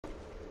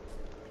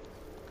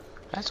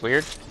That's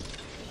weird.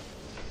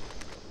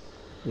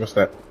 What's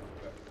that?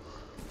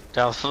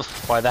 Tell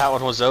why that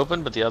one was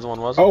open, but the other one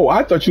wasn't. Oh,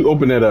 I thought you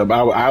opened it up.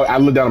 I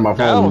looked down at my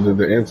phone. No.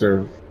 The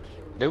answer.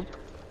 Nope.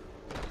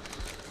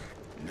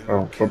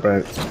 Oh, foot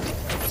back I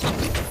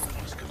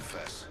must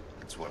confess,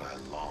 it's what I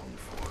long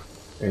for.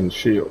 and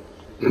shield.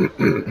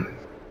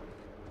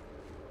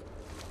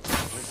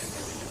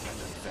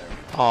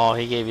 Oh,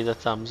 he gave you the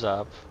thumbs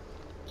up.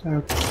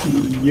 How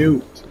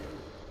cute.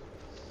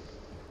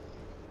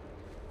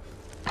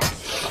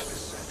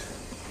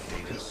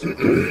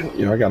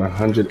 Yeah, I got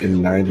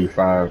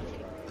 195. I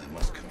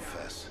must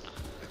confess,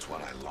 it's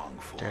what I long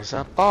for. There's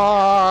a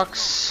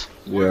box.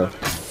 Yeah. Got a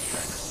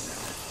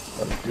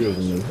few of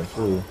them in here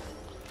too.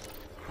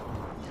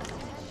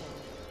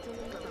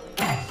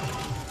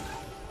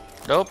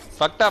 Nope.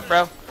 Fucked up,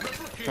 bro.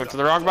 Went to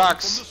the wrong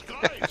box.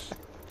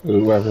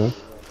 Ooh, weapon.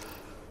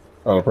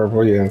 Oh, the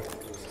purple, yeah.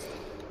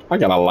 I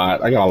got a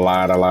lot. I got a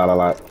lot.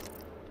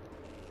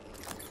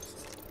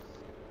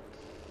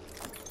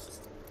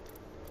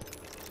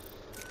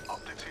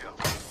 Optics here.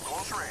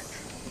 Close range.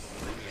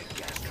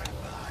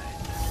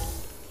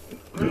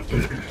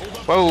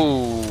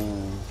 Whoa. I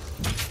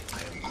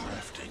am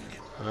crafting.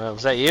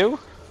 Was that you?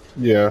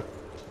 Yeah.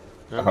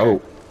 I Okay.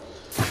 hope.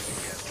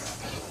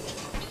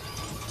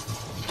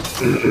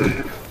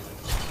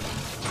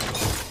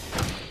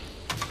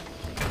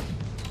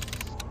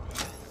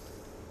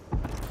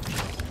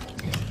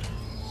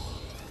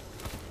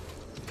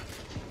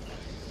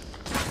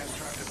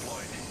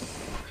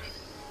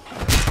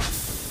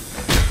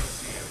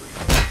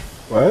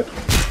 What?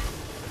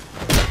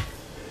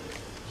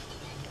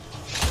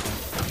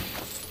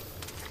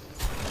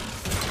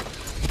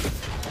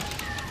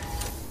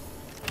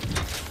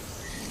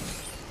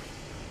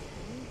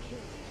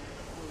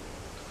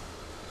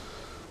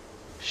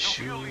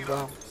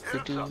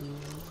 Shoo-bum-ba-doo.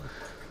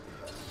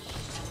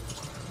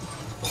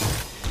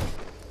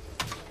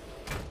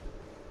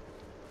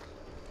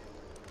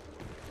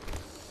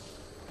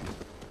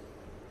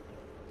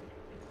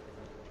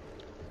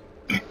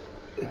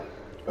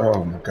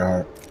 Oh my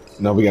god.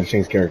 No, we gotta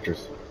change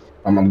characters.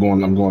 I'm going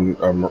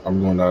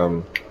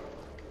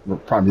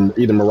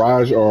probably either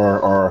Mirage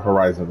or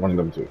Horizon, one of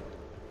them two.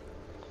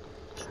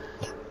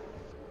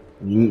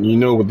 You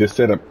know what this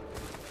setup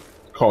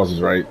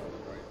causes, right?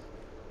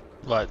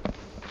 What?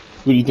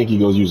 Who do you think he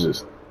goes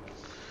uses?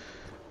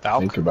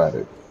 Valk? Think about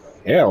it.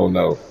 Hell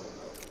no.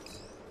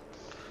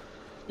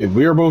 If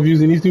we are both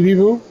using these two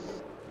people,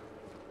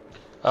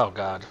 Oh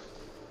god.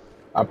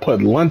 I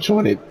put lunch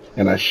on it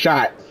and a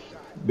shot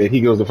that he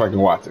goes to fucking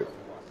watch it.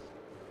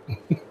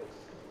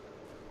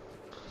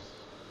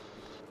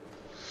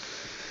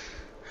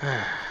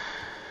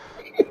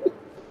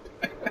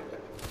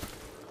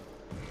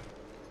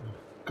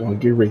 Go and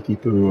get Ricky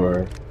Poo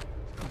or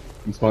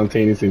be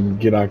spontaneous and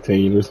get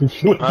Octane or some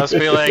shit. I must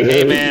be like,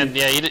 hey man,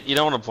 yeah, you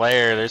don't want to play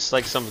her. There's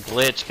like some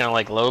glitch, kind of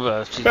like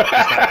Loba. She's not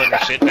putting her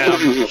shit down.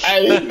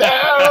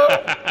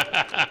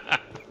 I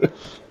know.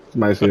 It's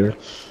nice here.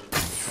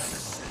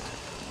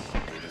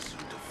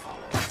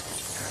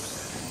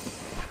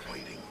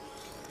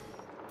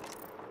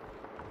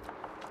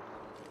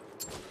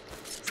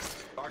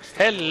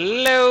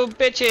 Hello,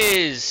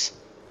 bitches.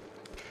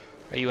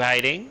 Are you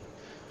hiding?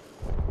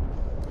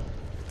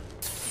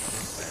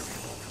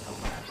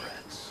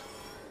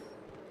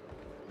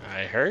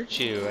 I heard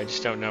you. I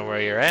just don't know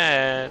where you're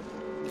at.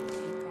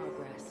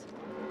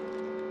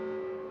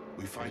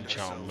 We find Reach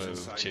on ourselves move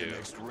inside too. the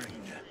next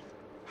ring.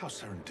 How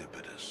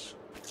serendipitous.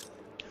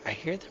 I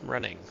hear them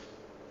running.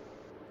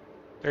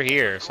 They're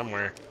here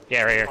somewhere.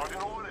 Yeah, right here.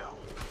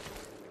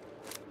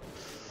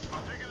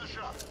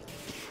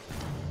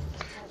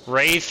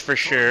 Wraith for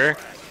sure.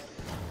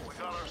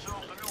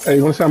 Hey,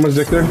 you want to see how much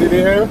dexterity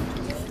they have?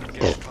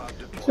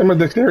 How much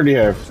dexterity they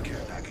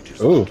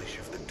have? Ooh.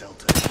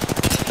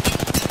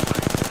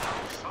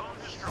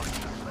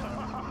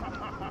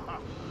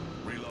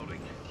 Reloading.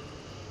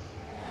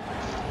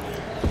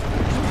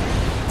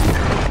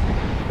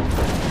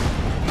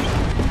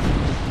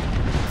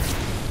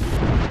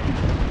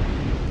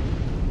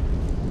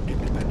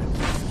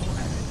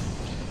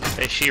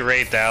 Hey, she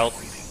wraithed out.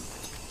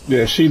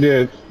 Yeah, she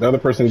did. The other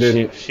person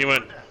didn't. She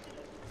went.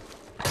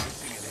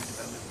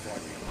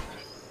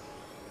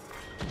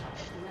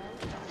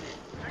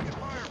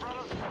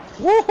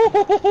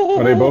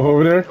 Are they both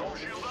over there?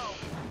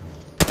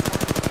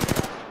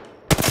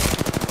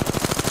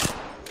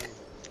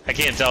 I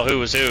can't tell who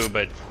was who,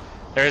 but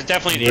there's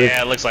definitely.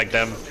 Yeah, it looks like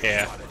them.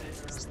 Yeah.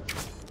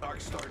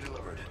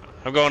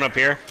 I'm going up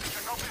here.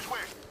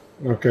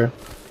 Okay.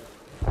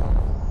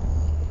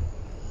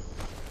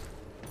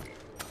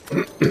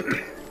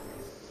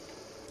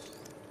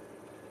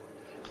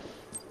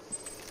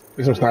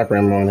 There's some sniper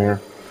ammo in here.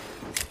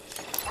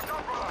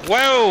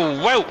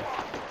 Whoa, whoa!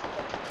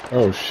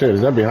 Oh shit,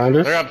 is that behind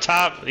us? They're up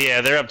top.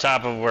 Yeah, they're up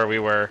top of where we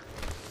were.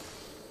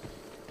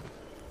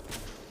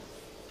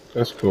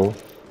 That's cool.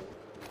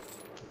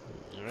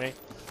 Alright.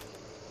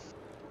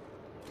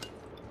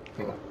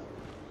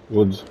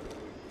 Woods.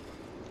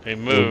 They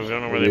moved. I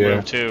don't know where they Yeah.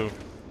 moved to.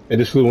 They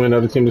just flew in, the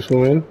other team just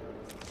flew in?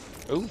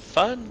 Ooh,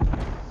 fun.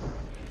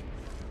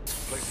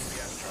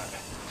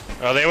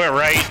 Oh, they went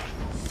right.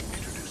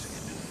 Introducing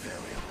a new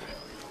variable.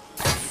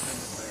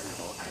 Independent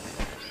variable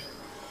activated.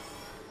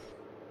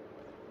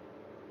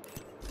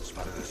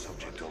 Spotted a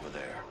subject over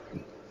there.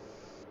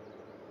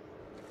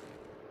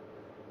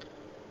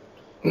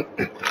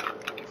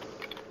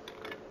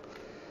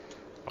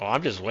 Oh,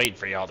 I'm just waiting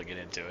for y'all to get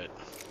into it.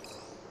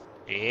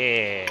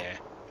 Yeah.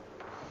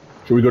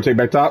 Should we go take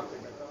back top?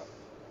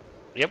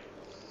 Yep.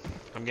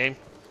 I'm game.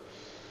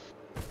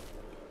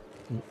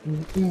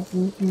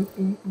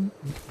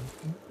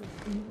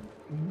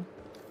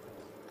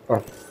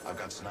 Oh, I've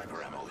got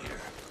sniper ammo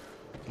here.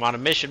 I'm on a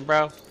mission,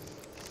 bro.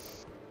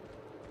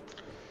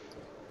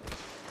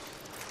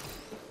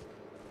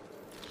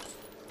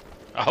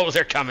 Oh,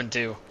 they're coming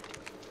too.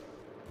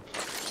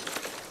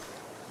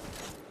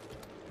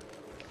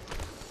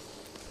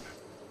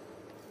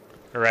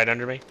 They're right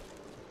under me.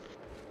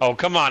 Oh,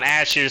 come on,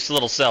 Ash your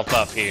little self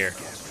up here.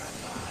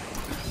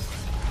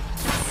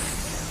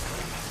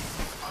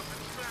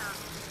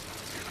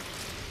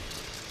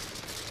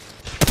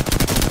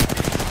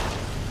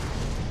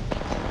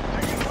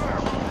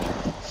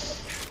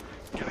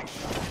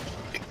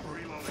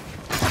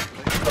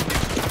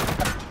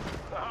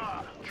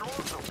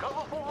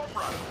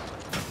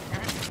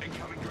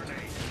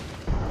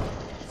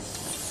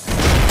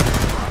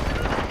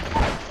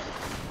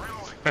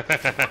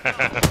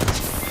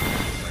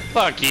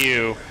 Fuck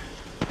you.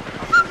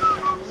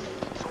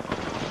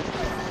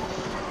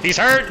 He's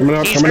hurt. Coming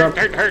up, He's coming hurt, up.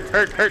 hurt,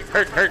 hurt, hurt,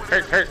 hurt, hurt,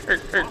 hurt, hurt,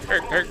 hurt, hurt,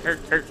 hurt, hurt, hurt,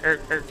 hurt, hurt,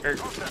 hurt, hurt,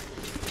 hurt.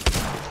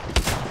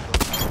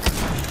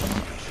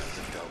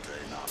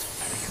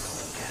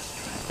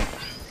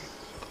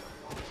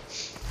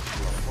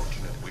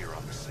 We're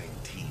on the same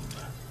team.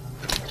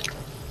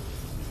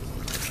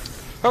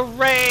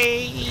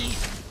 Hooray!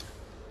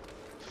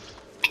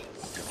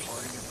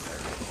 Deploying a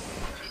variable.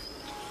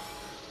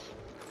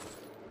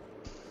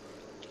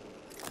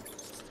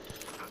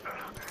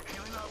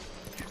 Healing up.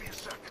 Give me a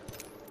sec.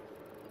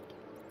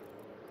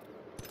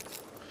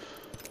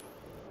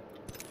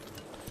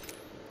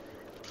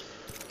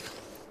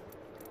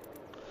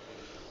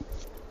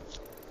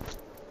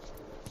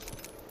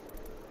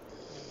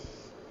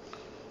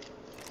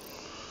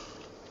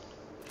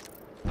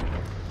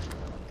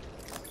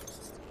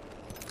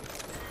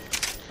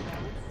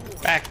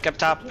 Back up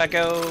top I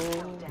go.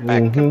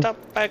 Back up top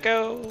I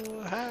go.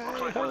 Hi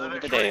ho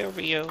to there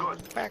we go.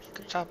 Back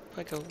up top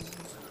I go.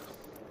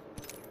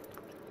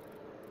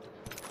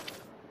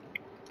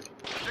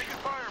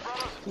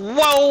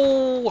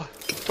 Whoa!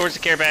 Towards the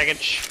care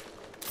package.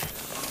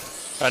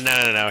 Oh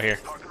no, here.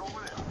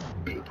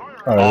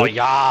 Oh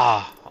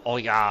yeah. Oh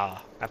yeah.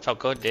 That felt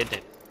good, didn't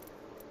it?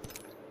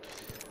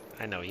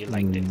 I know you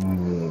liked it.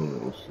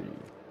 Let's see.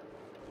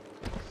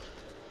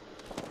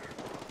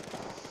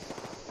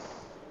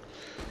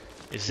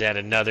 Is that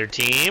another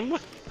team?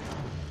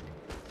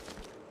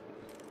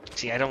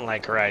 See, I don't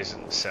like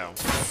Horizon, so.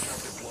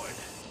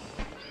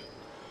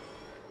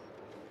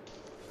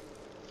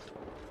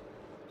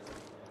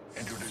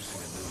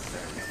 Introducing a new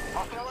variable.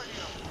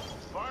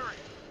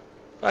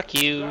 Fuck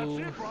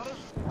you.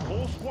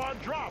 Whole squad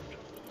dropped.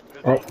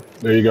 Oh,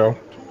 there you go. 2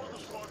 other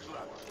squads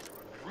left.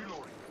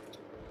 Reloading.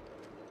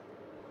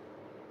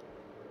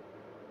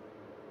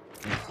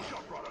 Push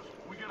up, brothers.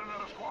 We get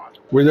another squad.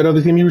 Where's that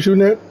other team you were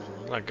shooting at?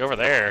 Like over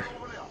there.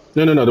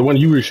 No, the one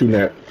you were shooting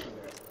at.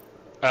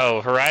 Oh,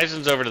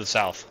 Horizon's over to the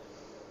south.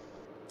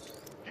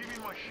 Give me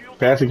my shield.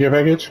 Past the care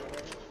package?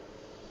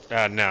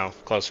 No,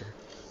 closer.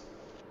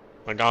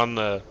 Like on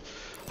the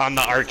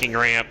arcing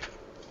ramp.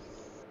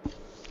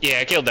 Yeah,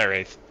 I killed that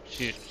Wraith.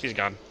 She's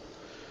gone.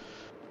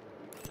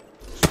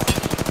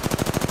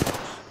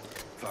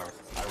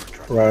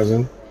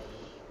 Horizon.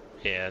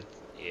 Yeah.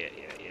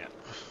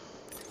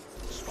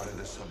 Spotted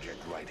a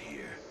subject right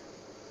here.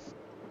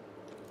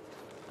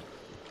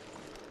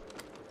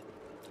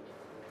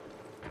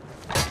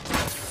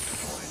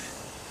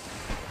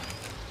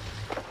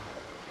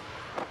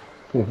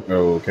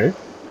 Okay.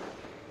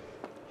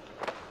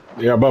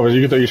 Yeah, above us.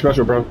 You can throw your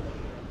special, bro.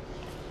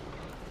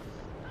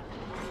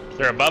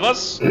 They're above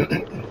us?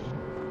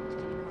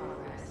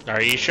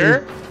 Are you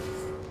sure?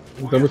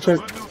 Double check.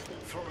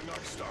 Throwing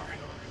Arc Star.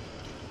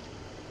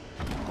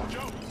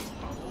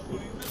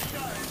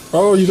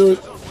 Oh, you do it.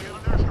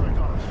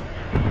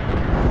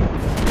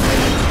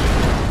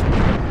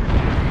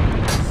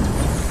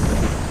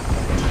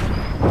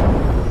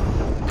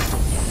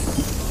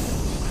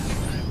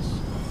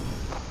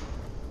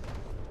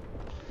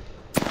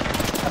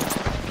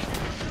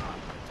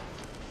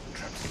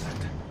 Trap set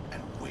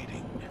and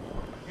waiting.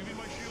 Give me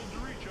my shield to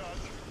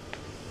recharge.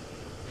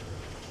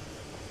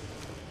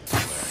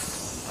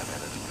 I've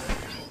added a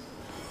variable.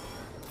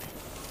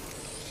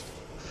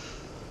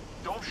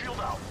 Don't shield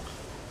out.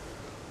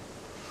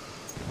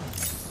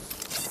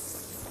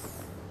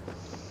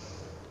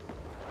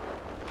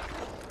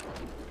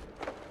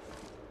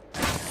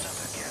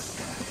 Another gas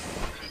pack.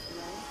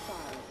 Round 5.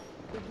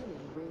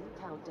 Beginning ring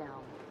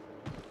countdown.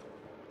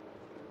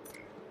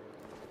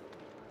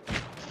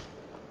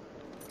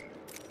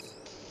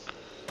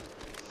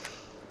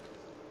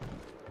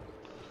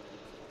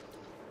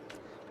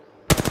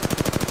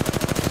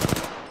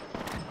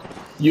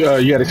 You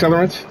had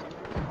accelerants?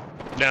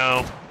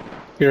 No.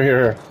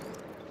 Here.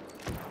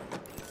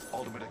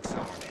 Ultimate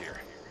accelerant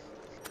here.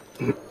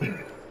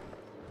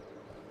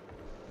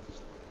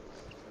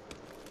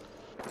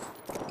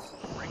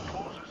 Ring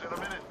closes in a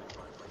minute.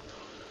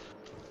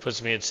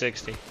 Puts me at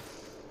 60.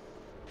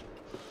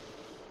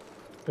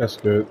 That's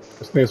good.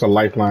 I think it's a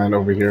lifeline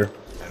over here.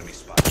 Enemy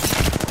spot.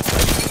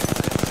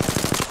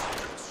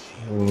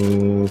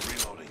 Mm,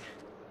 Reloading.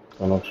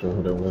 I'm not sure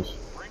who that was.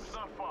 Ring's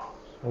not far.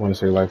 I want to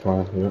say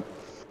lifeline. Yep.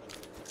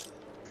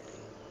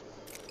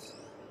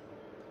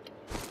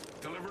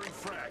 Delivering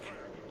frag.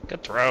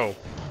 Good throw.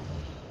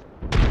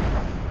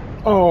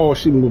 Oh,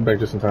 she moved back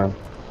just in time.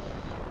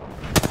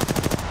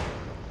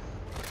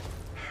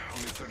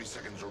 Only 30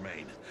 seconds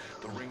remain.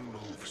 The ring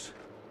moves.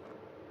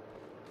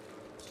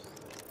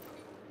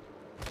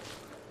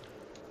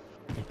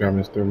 Got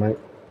Mr. Mike.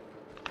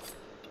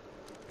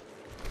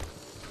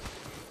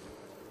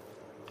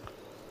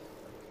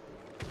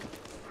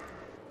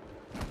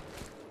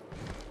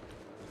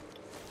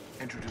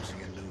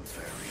 Introducing a new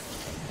variant.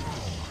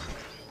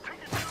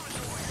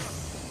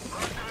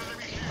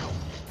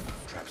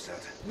 Trap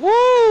set.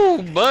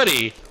 Woo,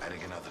 buddy.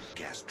 Adding another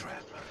gas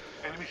trap.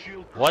 Enemy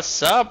shield.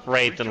 What's up,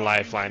 Wraith and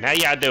Lifeline? How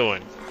y'all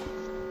doing?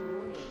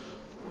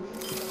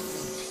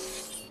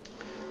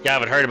 Y'all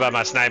haven't heard about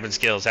my sniping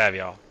skills, have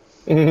y'all?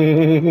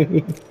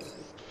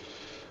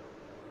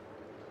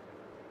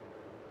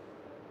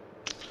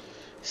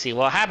 See,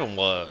 what happened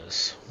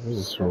was... Where's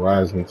this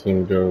Horizon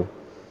team go?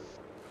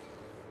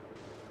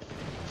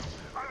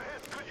 I'm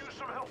ahead. Could use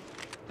some help.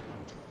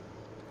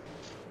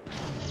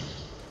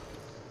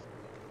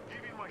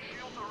 Giving my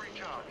shield to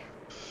recharge.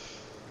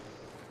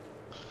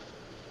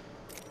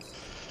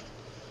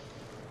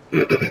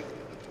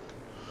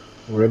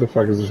 Where the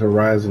fuck is this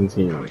Horizon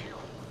team?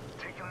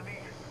 Taking a knee.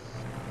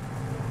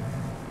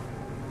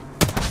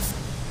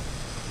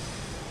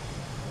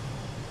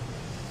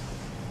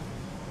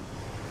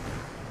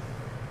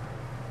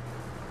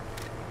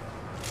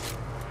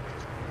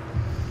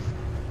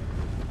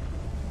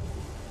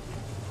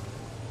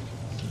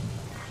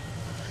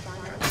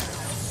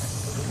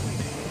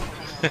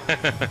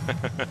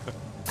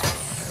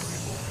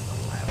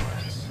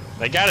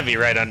 They gotta be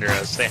right under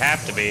us. They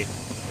have to be.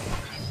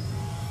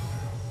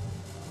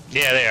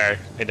 Yeah, they are.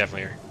 They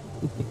definitely are.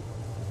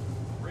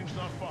 Ring's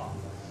not far.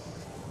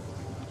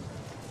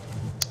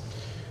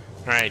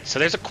 Alright, so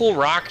there's a cool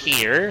rock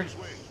here. This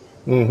way.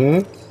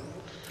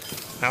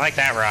 Mm-hmm. I like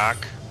that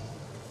rock.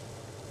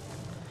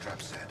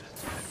 Trap set.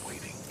 And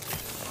waiting.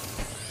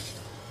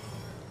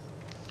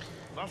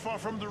 Not far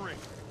from the ring.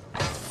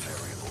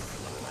 Variable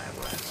for the lab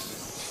rats.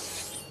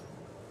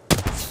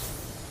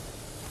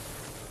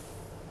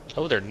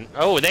 Oh, they're...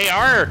 Oh, they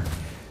are!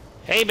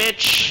 Hey,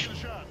 bitch! Good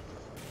shot.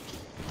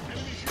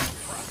 Enemy shield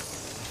cracked.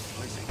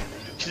 Placing an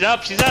individual She's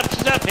up, she's up,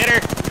 she's up! Hit her!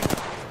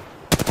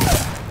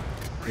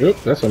 Yep,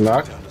 that's a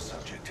knock. down the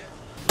subject.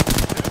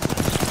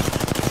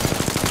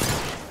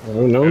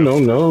 Oh,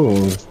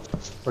 no.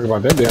 Talk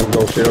about that damn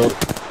gold shield.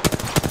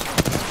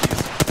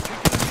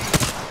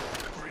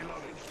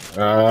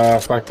 Reloading.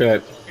 Fuck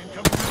that.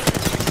 Incoming.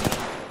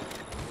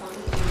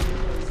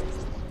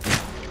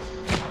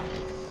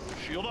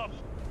 Shield up.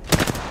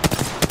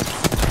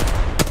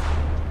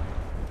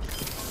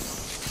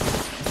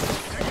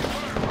 Taking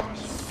fire,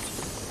 boss.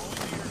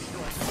 Only the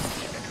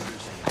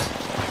airstrike.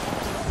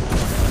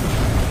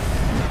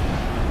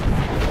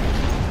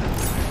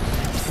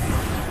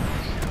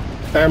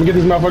 Hey, I'm gonna get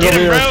this motherfucker Get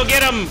over him, here. bro!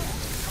 Get him!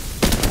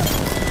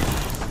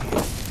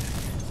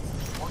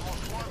 One more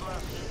squad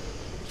left.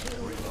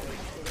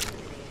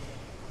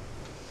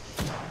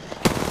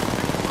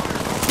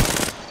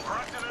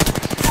 Cracked an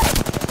enemy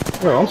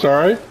shield. Oh, I'm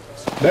sorry.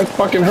 That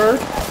fucking hurt.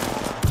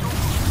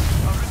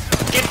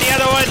 Get the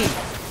other one!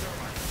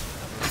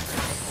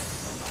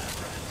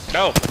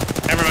 No,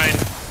 never mind.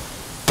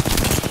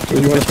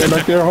 You wanna stay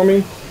back there,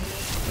 homie?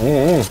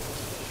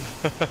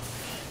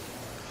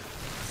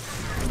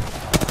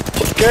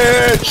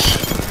 Catch!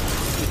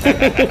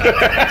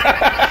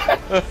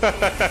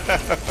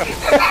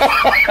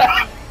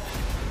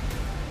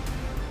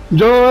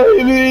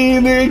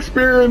 Join the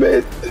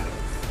experiment.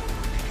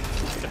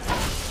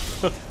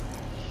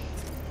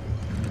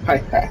 Hi.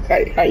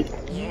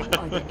 You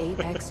are the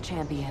Apex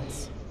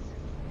champions.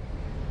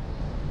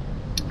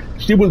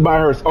 She was by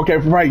her. Okay,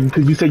 right,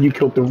 because you said you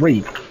killed the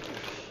Wraith.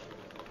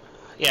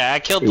 Yeah, I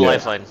killed the Yeah.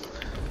 Lifeline.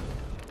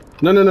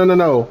 No.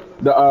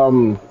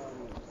 The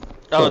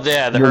Oh,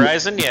 yeah, the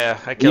Horizon? Yeah,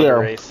 I killed the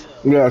Wraith.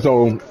 Yeah,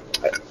 so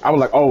I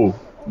was like, oh,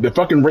 the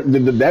fucking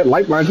that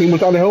lifeline team was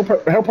trying to help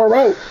her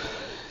out.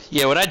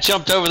 Yeah, when I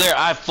jumped over there,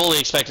 I fully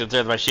expected to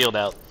throw my shield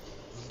out.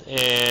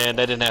 And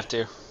I didn't have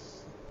to.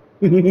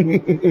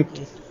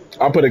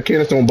 I put a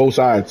canister on both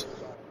sides.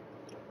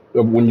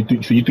 When you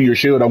threw your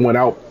shield, I went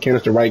out,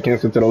 canister right,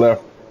 canister to the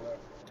left,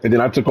 and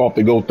then I took off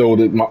to go throw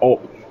my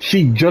ult.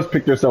 She just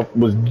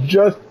was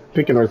just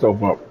picking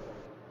herself up.